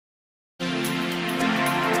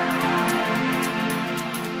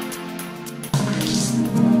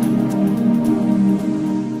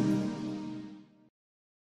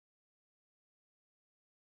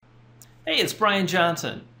Hey, it's Brian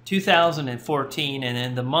Johnson, 2014, and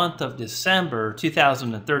in the month of December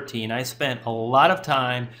 2013, I spent a lot of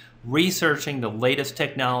time researching the latest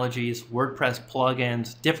technologies, WordPress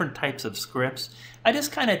plugins, different types of scripts. I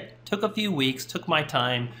just kind of took a few weeks, took my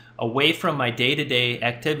time away from my day-to-day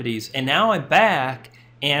activities, and now I'm back,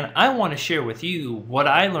 and I want to share with you what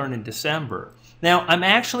I learned in December. Now, I'm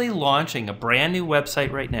actually launching a brand new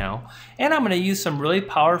website right now, and I'm going to use some really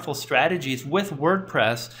powerful strategies with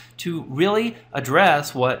WordPress to really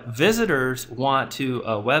address what visitors want to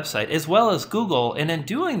a website, as well as Google. And in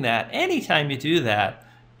doing that, anytime you do that,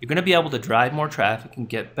 you're going to be able to drive more traffic and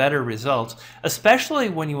get better results, especially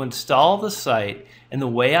when you install the site in the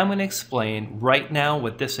way I'm going to explain right now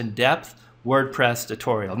with this in-depth WordPress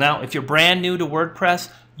tutorial. Now, if you're brand new to WordPress,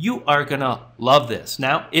 you are going to love this.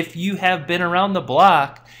 Now, if you have been around the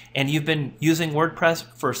block and you've been using WordPress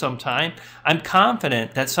for some time, I'm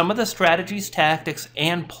confident that some of the strategies, tactics,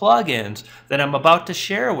 and plugins that I'm about to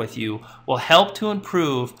share with you will help to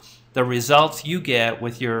improve the results you get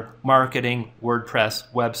with your marketing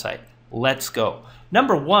WordPress website. Let's go.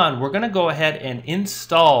 Number one, we're going to go ahead and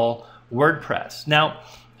install WordPress. Now,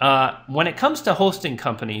 when it comes to hosting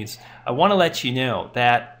companies, I want to let you know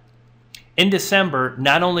that in December,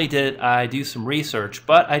 not only did I do some research,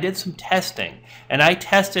 but I did some testing, and I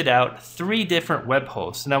tested out 3 different web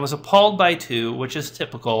hosts, and I was appalled by 2, which is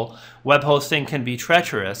typical. Web hosting can be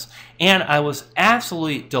treacherous, and I was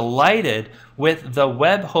absolutely delighted with the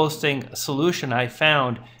web hosting solution I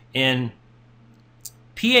found in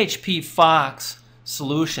PHP Fox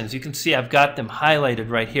Solutions. You can see I've got them highlighted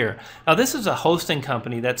right here. Now, this is a hosting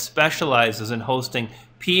company that specializes in hosting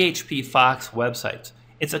PHP Fox websites.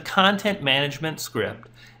 It's a content management script.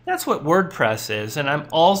 That's what WordPress is, and I'm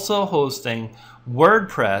also hosting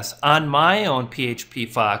WordPress on my own PHP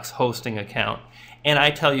Fox hosting account. And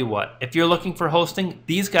I tell you what, if you're looking for hosting,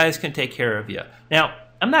 these guys can take care of you. Now,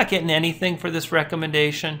 I'm not getting anything for this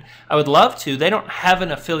recommendation. I would love to. They don't have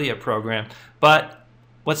an affiliate program, but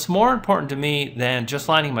what's more important to me than just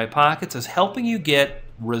lining my pockets is helping you get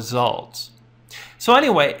results. So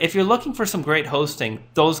anyway, if you're looking for some great hosting,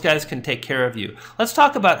 those guys can take care of you. Let's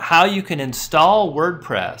talk about how you can install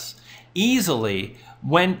WordPress easily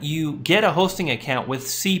when you get a hosting account with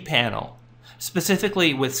Cpanel,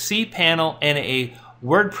 specifically with Cpanel and a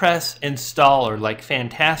WordPress installer like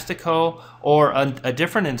Fantastico or a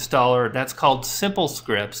different installer that's called Simple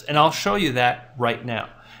Scripts, and I'll show you that right now.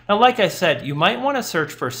 Now, like I said, you might want to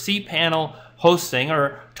search for Cpanel hosting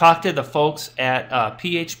or talk to the folks at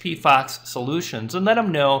PHP Fox Solutions and let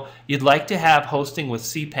them know you'd like to have hosting with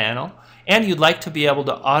Cpanel and you'd like to be able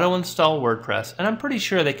to auto-install WordPress, and I'm pretty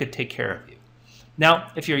sure they could take care of you.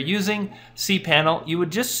 Now, if you're using Cpanel, you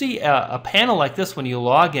would just see a panel like this when you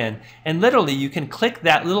log in, and literally you can click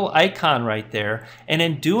that little icon right there, and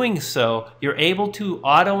in doing so, you're able to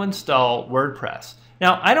auto-install WordPress.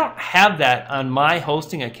 Now, I don't have that on my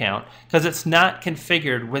hosting account because it's not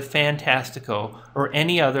configured with Fantastico or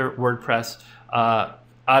any other WordPress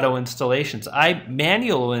auto installations. I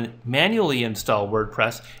manually install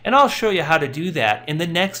WordPress, and I'll show you how to do that in the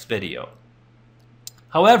next video.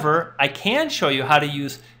 However, I can show you how to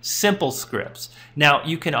use Simple Scripts. Now,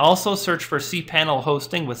 you can also search for Cpanel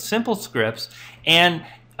hosting with Simple Scripts, and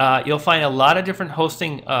you'll find a lot of different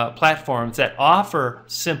hosting platforms that offer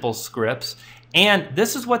Simple Scripts. And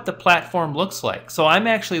this is what the platform looks like. So I'm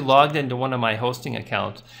actually logged into one of my hosting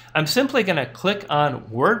accounts. I'm simply going to click on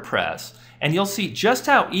WordPress, and you'll see just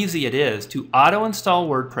how easy it is to auto-install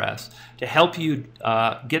WordPress to help you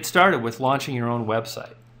get started with launching your own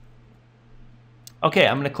website. Okay,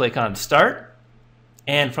 I'm going to click on Start.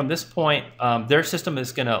 And from this point, their system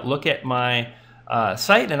is going to look at my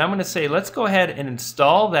site, and I'm going to say, let's go ahead and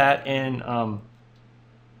install that in an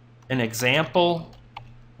example.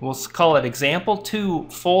 We'll call it example 2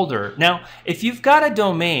 folder. Now, if you've got a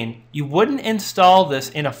domain, you wouldn't install this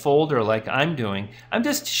in a folder like I'm doing. I'm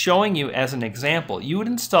just showing you as an example. You would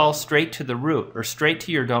install straight to the root or straight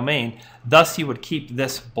to your domain. Thus, you would keep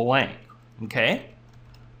this blank. Okay?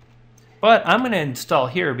 But I'm going to install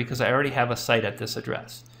here because I already have a site at this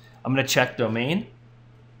address. I'm going to check domain.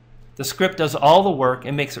 The script does all the work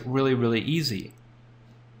and makes it really, really easy.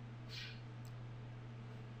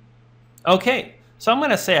 Okay. So I'm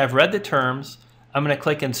going to say I've read the terms, I'm going to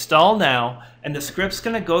click Install Now, and the script's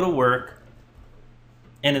going to go to work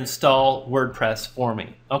and install WordPress for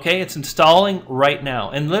me. Okay, it's installing right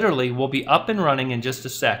now, and literally we'll be up and running in just a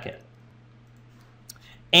second.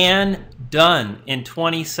 And done in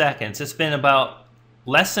 20 seconds. It's been about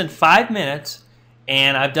less than 5 minutes,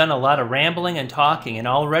 and I've done a lot of rambling and talking, and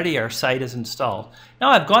already our site is installed.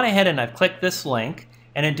 Now I've gone ahead and I've clicked this link,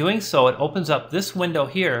 and in doing so it opens up this window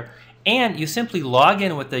here, and you simply log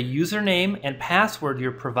in with the username and password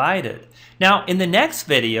you're provided. Now, in the next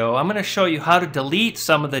video, I'm going to show you how to delete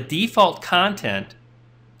some of the default content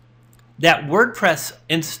that WordPress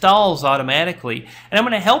installs automatically. And I'm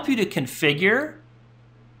going to help you to configure,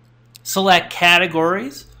 select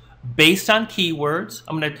categories based on keywords.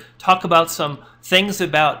 I'm going to talk about some things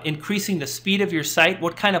about increasing the speed of your site,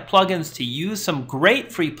 what kind of plugins to use, some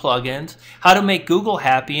great free plugins, how to make Google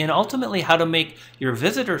happy, and ultimately how to make your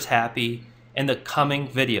visitors happy in the coming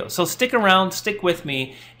video. So stick around, stick with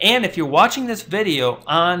me, and if you're watching this video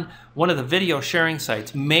on one of the video sharing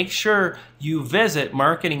sites, make sure you visit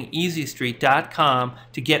marketingeasystreet.com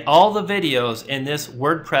to get all the videos in this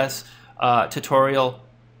WordPress tutorial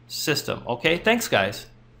system. Okay, thanks guys.